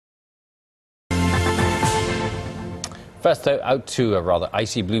First, though, out to a rather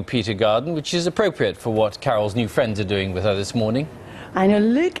icy Blue Peter garden, which is appropriate for what Carol's new friends are doing with her this morning. I know,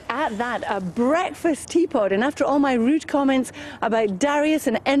 look at that, a breakfast teapot. And after all my rude comments about Darius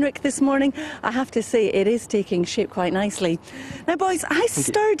and Enric this morning, I have to say it is taking shape quite nicely. Now, boys, how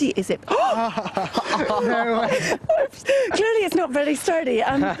sturdy is it? No way. Clearly it's not very sturdy.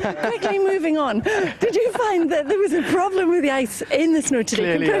 Quickly moving on. Did you find that there was a problem with the ice in the snow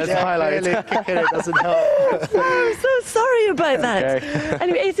today? Clearly, that's highlights. It doesn't help. Oh, I'm so sorry about that. Okay.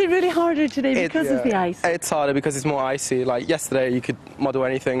 Anyway, is it really harder today because of the ice? It's harder because it's more icy. Like yesterday, you could model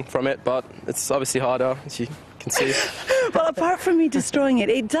anything from it, but it's obviously harder, as you can see. Well, apart from me destroying it,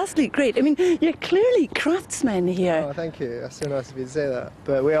 it does look great. I mean, you're clearly craftsmen here. Oh, thank you. That's so nice of you to say that.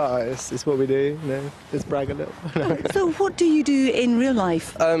 But we are. It's what we do. You know, just brag a little. So, what do you do in real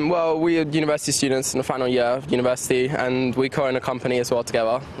life? Well, we're university students in the final year of university, and we co-own a company as well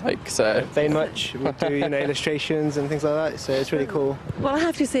together. Very much. We do, illustrations and things like that. So it's really cool. Well, I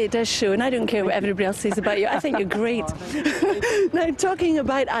have to say it does show, and I don't care what everybody else says about you. I think you're great. Now, talking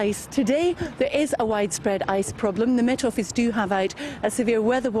about ice, today there is a widespread ice problem. The Met Office do have out a severe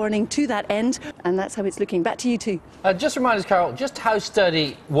weather warning to that end, and that's how it's looking. Back to you two. Just remind us, Carol, just how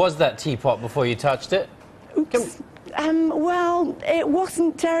sturdy was that teapot before you touched it? Oops. Well, it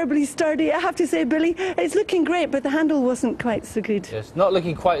wasn't terribly sturdy, I have to say, Billy. It's looking great, but the handle wasn't quite so good. Yes, not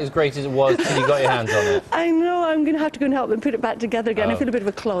looking quite as great as it was till you got your hands on it. I know, I'm going to have to go and help them put it back together again. Oh. I feel a bit of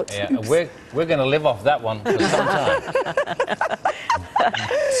a clot. Yeah, we're going to live off that one for some time.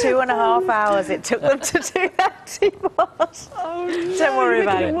 2.5 hours it took them to do that teapot. Oh, no, Don't worry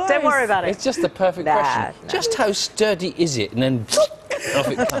about it. Don't worry about it. It's just the perfect question. No. Just how sturdy is it? And then off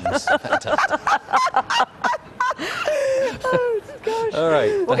it comes. Fantastic. Oh, gosh. All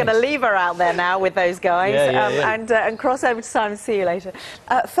right. We're going to leave her out there now with those guys Yeah. and cross over to Simon. See you later.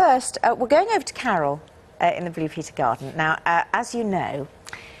 First, we're going over to Carol in the Blue Peter garden. Now, as you know,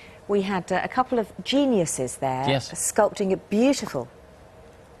 we had a couple of geniuses there sculpting a beautiful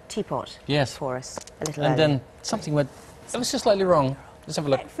teapot for us a little earlier. And then something went ever so slightly wrong. Let's have a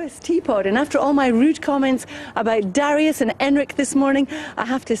look. Breakfast teapot, and after all my rude comments about Darius and Enric this morning, I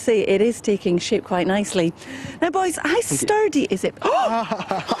have to say it is taking shape quite nicely. Now, boys, how sturdy is it?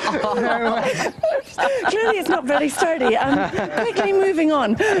 No way. Clearly it's not very sturdy. Quickly moving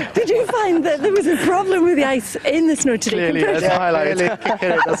on. Did you find that there was a problem with the ice in the snow today? Clearly, that's highlights.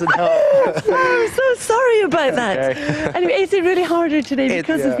 It doesn't help. Oh, I'm so sorry about that. Okay. Anyway, is it really harder today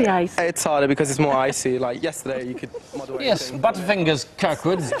because of the ice? It's harder because it's more icy. Like yesterday, you could model anything. Yes, Butterfingers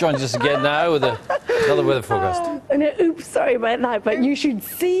Kirkwood joins us again now with another weather forecast. Oh, no, oops, sorry about that, but you should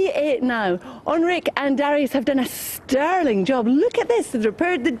see it now. Enric and Darius have done a sterling job. Look at this. They've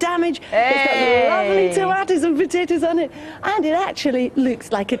repaired the damage. Hey. It's got lovely tomatoes and potatoes on it, and it actually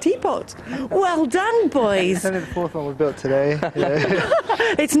looks like a teapot. Well done, boys. It's only the fourth one we built today.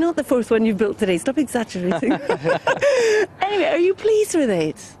 It's not the fourth one you've built today. Stop exaggerating. Anyway, are you pleased with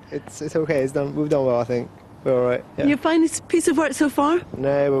it? It's okay. We've done well, I think. We're all right. Yeah. You find this piece of work so far?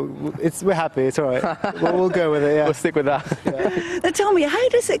 No, we're happy. It's all right. We'll go with it. Yeah. We'll stick with that. Now tell me, how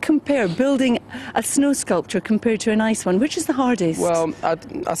does it compare, building a snow sculpture compared to an ice one? Which is the hardest? Well,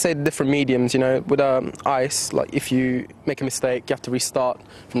 I'd say different mediums, With ice, like if you make a mistake, you have to restart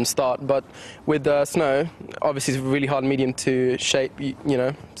from the start. But with snow, obviously it's a really hard medium to shape,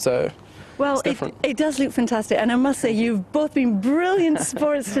 so... Well, it does look fantastic, and I must say you've both been brilliant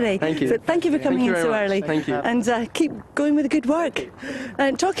sports today. Thank you. So thank you for coming in so early. Thank you. And keep going with the good work.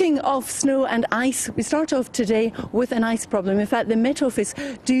 Talking of snow and ice, we start off today with an ice problem. In fact, the Met Office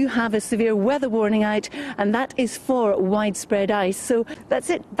do have a severe weather warning out, and that is for widespread ice. So that's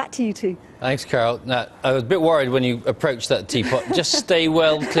it. Back to you two. Thanks, Carol. Now, I was a bit worried when you approached that teapot. Just stay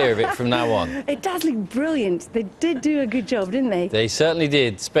well clear of it from now on. It does look brilliant. They did do a good job, didn't they? They certainly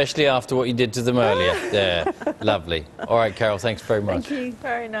did, especially after what you did to them earlier. Yeah, lovely. All right, Carol, thanks very much. Thank you.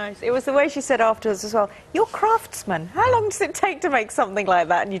 Very nice. It was the way she said afterwards as well, you're craftsmen. How long does it take to make something like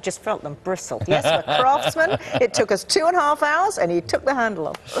that? And you just felt them bristle. Yes, we're craftsmen. It took us 2.5 hours and he took the handle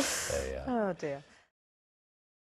off. There you are. Oh, dear.